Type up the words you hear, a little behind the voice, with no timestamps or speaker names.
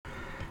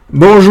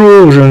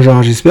Bonjour jeunes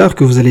gens, j'espère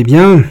que vous allez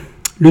bien.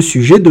 Le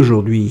sujet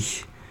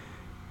d'aujourd'hui,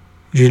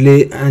 je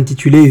l'ai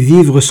intitulé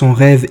Vivre son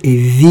rêve et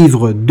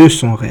vivre de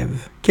son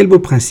rêve. Quel beau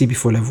principe, il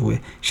faut l'avouer.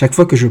 Chaque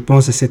fois que je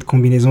pense à cette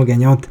combinaison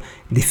gagnante,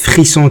 des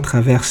frissons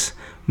traversent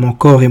mon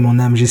corps et mon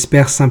âme.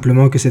 J'espère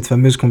simplement que cette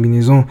fameuse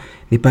combinaison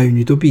n'est pas une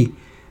utopie.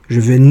 Je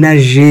veux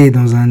nager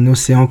dans un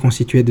océan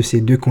constitué de ces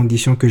deux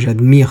conditions que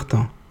j'admire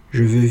tant.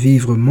 Je veux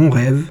vivre mon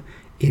rêve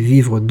et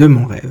vivre de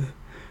mon rêve.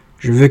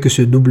 Je veux que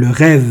ce double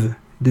rêve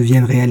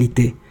devienne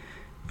réalité.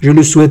 Je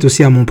le souhaite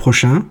aussi à mon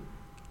prochain,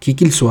 qui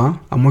qu'il soit,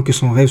 à moins que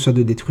son rêve soit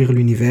de détruire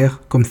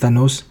l'univers, comme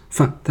Thanos.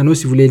 Enfin,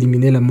 Thanos, il voulait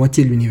éliminer la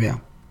moitié de l'univers.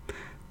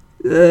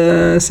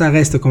 Ça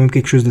reste quand même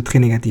quelque chose de très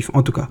négatif,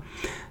 en tout cas.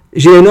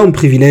 J'ai l'énorme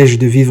privilège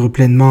de vivre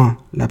pleinement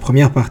la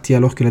première partie,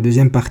 alors que la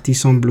deuxième partie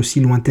semble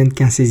aussi lointaine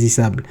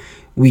qu'insaisissable.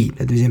 Oui,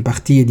 la deuxième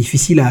partie est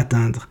difficile à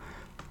atteindre.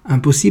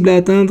 Impossible à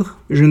atteindre?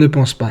 Je ne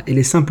pense pas, elle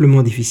est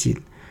simplement difficile.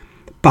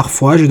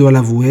 Parfois, je dois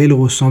l'avouer, elle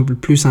ressemble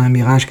plus à un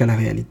mirage qu'à la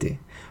réalité.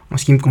 En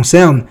ce qui me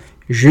concerne,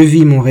 je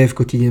vis mon rêve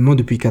quotidiennement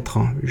depuis 4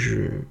 ans.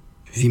 Je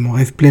vis mon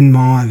rêve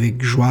pleinement,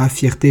 avec joie,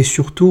 fierté.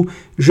 Surtout,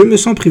 je me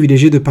sens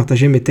privilégié de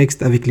partager mes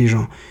textes avec les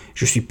gens.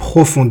 Je suis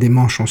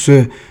profondément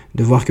chanceux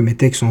de voir que mes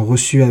textes sont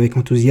reçus avec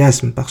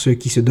enthousiasme par ceux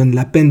qui se donnent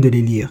la peine de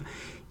les lire.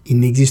 Il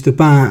n'existe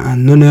pas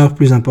un honneur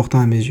plus important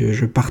à mes yeux.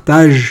 Je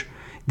partage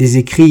des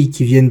écrits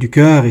qui viennent du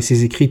cœur et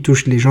ces écrits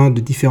touchent les gens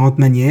de différentes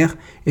manières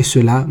et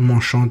cela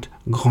m'enchante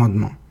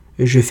grandement.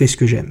 Je fais ce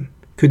que j'aime.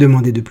 Que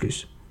demander de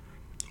plus?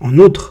 En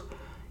outre,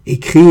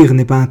 écrire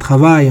n'est pas un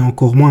travail et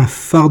encore moins un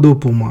fardeau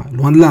pour moi.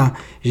 Loin de là,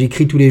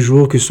 j'écris tous les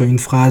jours, que ce soit une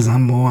phrase, un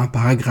mot, un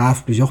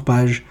paragraphe, plusieurs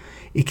pages.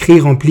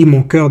 Écrire remplit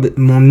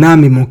mon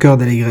âme et mon cœur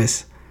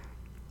d'allégresse.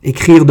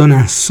 Écrire donne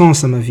un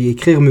sens à ma vie.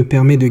 Écrire me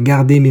permet de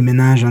garder mes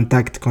méninges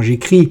intacts. Quand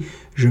j'écris,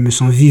 je me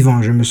sens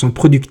vivant, je me sens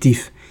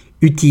productif,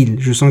 utile.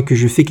 Je sens que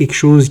je fais quelque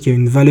chose qui a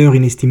une valeur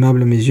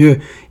inestimable à mes yeux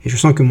et je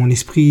sens que mon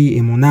esprit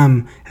et mon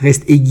âme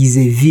restent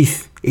aiguisés,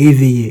 vifs et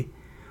éveillés.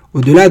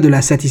 Au-delà de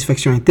la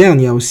satisfaction interne,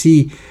 il y a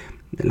aussi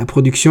la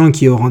production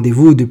qui est au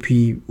rendez-vous.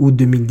 Depuis août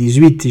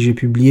 2018. J'ai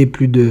publié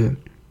plus de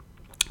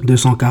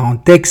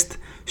 240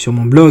 textes sur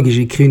mon blog et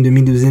j'ai écrit une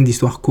demi-douzaine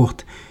d'histoires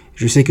courtes.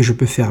 Je sais que je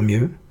peux faire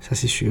mieux, ça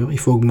c'est sûr. Il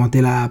faut augmenter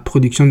la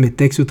production de mes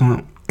textes tout en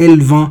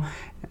élevant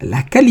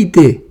la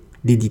qualité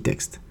des 10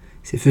 textes.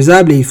 C'est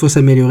faisable et il faut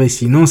s'améliorer,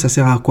 sinon ça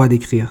sert à quoi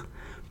d'écrire?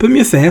 Peut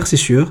mieux faire, c'est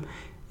sûr,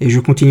 et je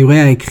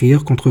continuerai à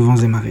écrire contre vents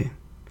et marées.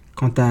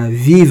 Quant à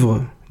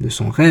vivre de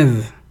son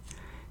rêve,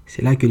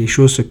 c'est là que les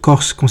choses se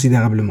corsent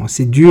considérablement.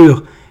 C'est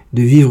dur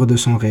de vivre de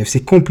son rêve,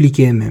 c'est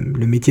compliqué même.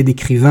 Le métier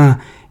d'écrivain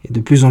est de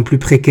plus en plus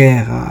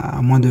précaire,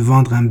 à moins de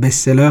vendre un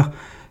best-seller,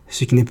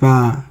 ce qui n'est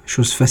pas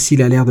chose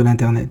facile à l'ère de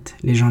l'Internet.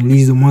 Les gens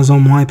lisent de moins en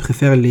moins et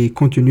préfèrent les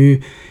contenus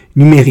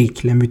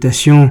numériques. La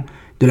mutation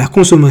de la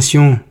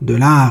consommation de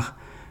l'art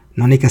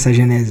n'en est qu'à sa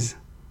genèse.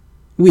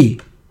 Oui,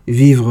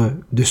 vivre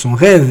de son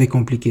rêve est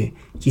compliqué.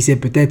 Qui sait,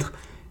 peut-être,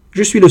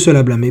 je suis le seul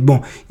à blâmer.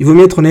 Bon, il vaut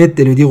mieux être honnête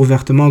et le dire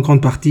ouvertement. En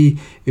grande partie,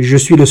 je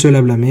suis le seul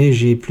à blâmer.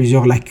 J'ai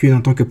plusieurs lacunes en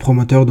tant que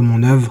promoteur de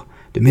mon œuvre,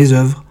 de mes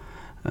œuvres.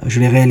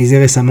 Je l'ai réalisé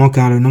récemment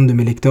car le nombre de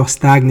mes lecteurs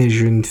stagne et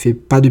je ne fais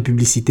pas de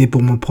publicité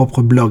pour mon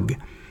propre blog.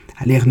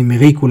 À l'ère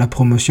numérique où la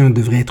promotion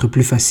devrait être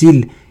plus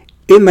facile,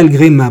 et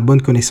malgré ma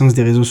bonne connaissance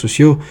des réseaux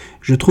sociaux,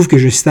 je trouve que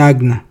je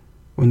stagne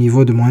au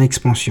niveau de mon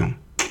expansion.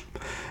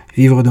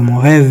 Vivre de mon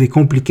rêve est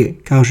compliqué,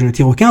 car je ne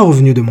tire aucun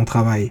revenu de mon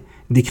travail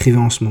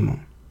d'écrivain en ce moment.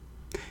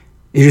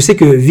 Et je sais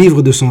que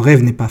vivre de son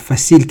rêve n'est pas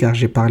facile, car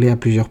j'ai parlé à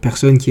plusieurs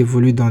personnes qui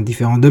évoluent dans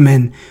différents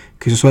domaines,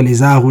 que ce soit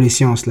les arts ou les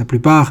sciences. La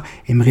plupart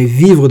aimeraient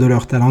vivre de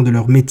leur talent, de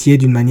leur métier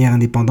d'une manière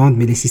indépendante,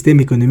 mais les systèmes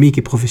économiques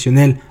et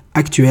professionnels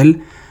actuels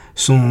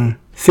sont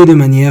faits de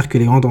manière que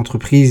les grandes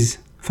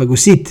entreprises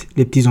phagocytent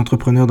les petits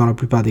entrepreneurs dans la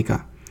plupart des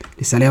cas.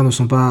 Les salaires ne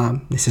sont pas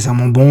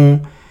nécessairement bons,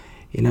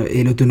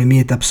 et l'autonomie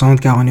est absente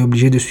car on est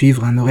obligé de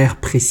suivre un horaire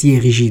précis et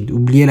rigide.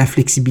 Oublier la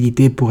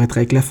flexibilité pour être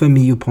avec la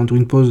famille ou prendre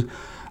une pause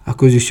à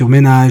cause du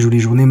surménage ou les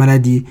journées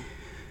maladie.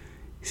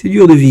 C'est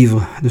dur de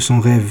vivre de son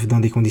rêve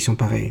dans des conditions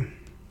pareilles.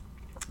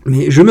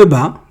 Mais je me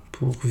bats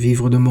pour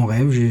vivre de mon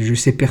rêve. Je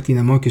sais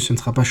pertinemment que ce ne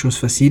sera pas chose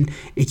facile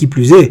et qui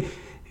plus est,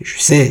 je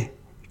sais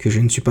que je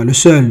ne suis pas le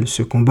seul.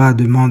 Ce combat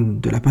demande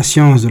de la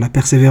patience, de la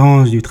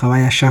persévérance, du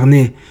travail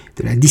acharné,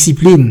 de la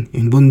discipline et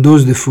une bonne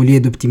dose de folie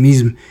et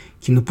d'optimisme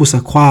qui nous pousse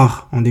à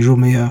croire en des jours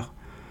meilleurs.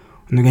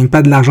 On ne gagne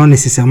pas de l'argent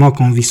nécessairement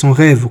quand on vit son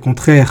rêve, au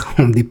contraire,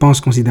 on dépense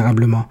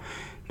considérablement.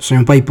 Ne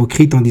soyons pas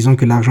hypocrites en disant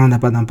que l'argent n'a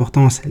pas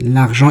d'importance.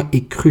 L'argent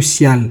est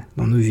crucial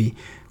dans nos vies,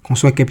 qu'on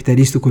soit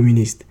capitaliste ou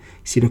communiste.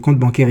 Si le compte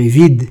bancaire est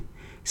vide,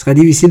 il sera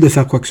difficile de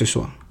faire quoi que ce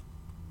soit.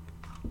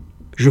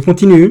 Je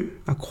continue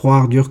à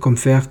croire dur comme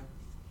fer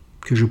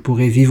que je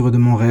pourrai vivre de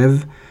mon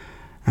rêve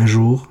un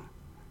jour.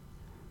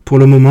 Pour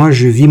le moment,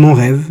 je vis mon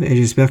rêve et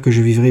j'espère que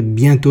je vivrai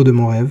bientôt de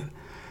mon rêve.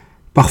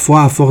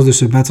 Parfois, à force de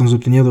se battre sans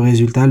obtenir de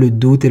résultats, le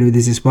doute et le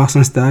désespoir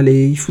s'installent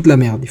et ils foutent la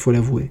merde, il faut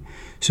l'avouer.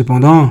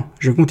 Cependant,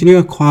 je continue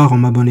à croire en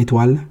ma bonne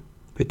étoile.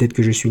 Peut-être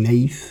que je suis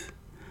naïf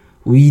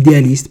ou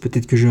idéaliste,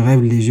 peut-être que je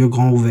rêve les yeux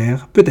grands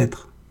ouverts,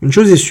 peut-être. Une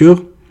chose est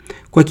sûre,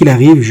 Quoi qu'il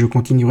arrive, je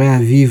continuerai à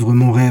vivre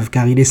mon rêve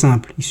car il est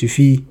simple, il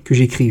suffit que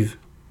j'écrive.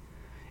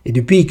 Et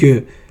depuis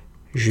que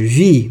je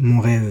vis mon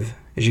rêve,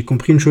 j'ai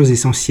compris une chose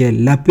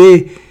essentielle. La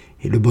paix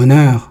et le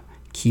bonheur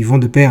qui vont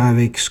de pair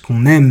avec ce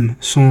qu'on aime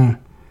sont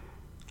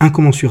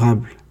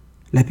incommensurables.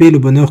 La paix et le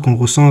bonheur qu'on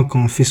ressent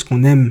quand on fait ce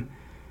qu'on aime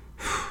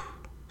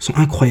sont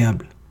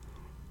incroyables.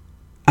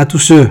 À tous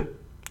ceux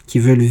qui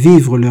veulent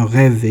vivre leurs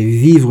rêves et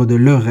vivre de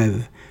leurs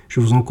rêves,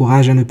 je vous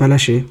encourage à ne pas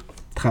lâcher.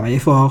 Travaillez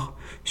fort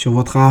sur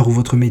votre art ou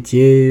votre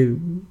métier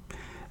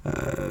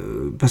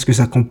parce que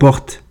ça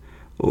comporte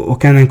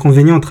aucun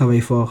inconvénient de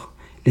travailler fort.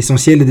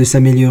 L'essentiel est de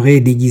s'améliorer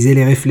et d'aiguiser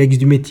les réflexes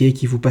du métier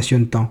qui vous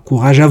passionne tant.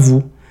 Courage à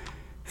vous.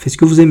 Faites ce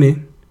que vous aimez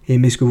et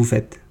aimez ce que vous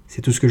faites.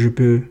 C'est tout ce que je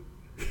peux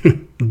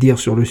dire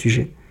sur le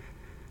sujet.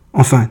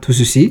 Enfin, tout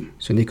ceci,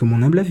 ce n'est que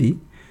mon humble avis.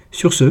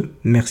 Sur ce,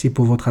 merci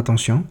pour votre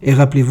attention et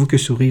rappelez-vous que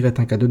sourire est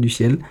un cadeau du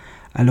ciel.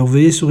 Alors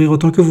veuillez sourire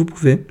autant que vous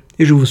pouvez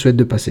et je vous souhaite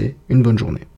de passer une bonne journée.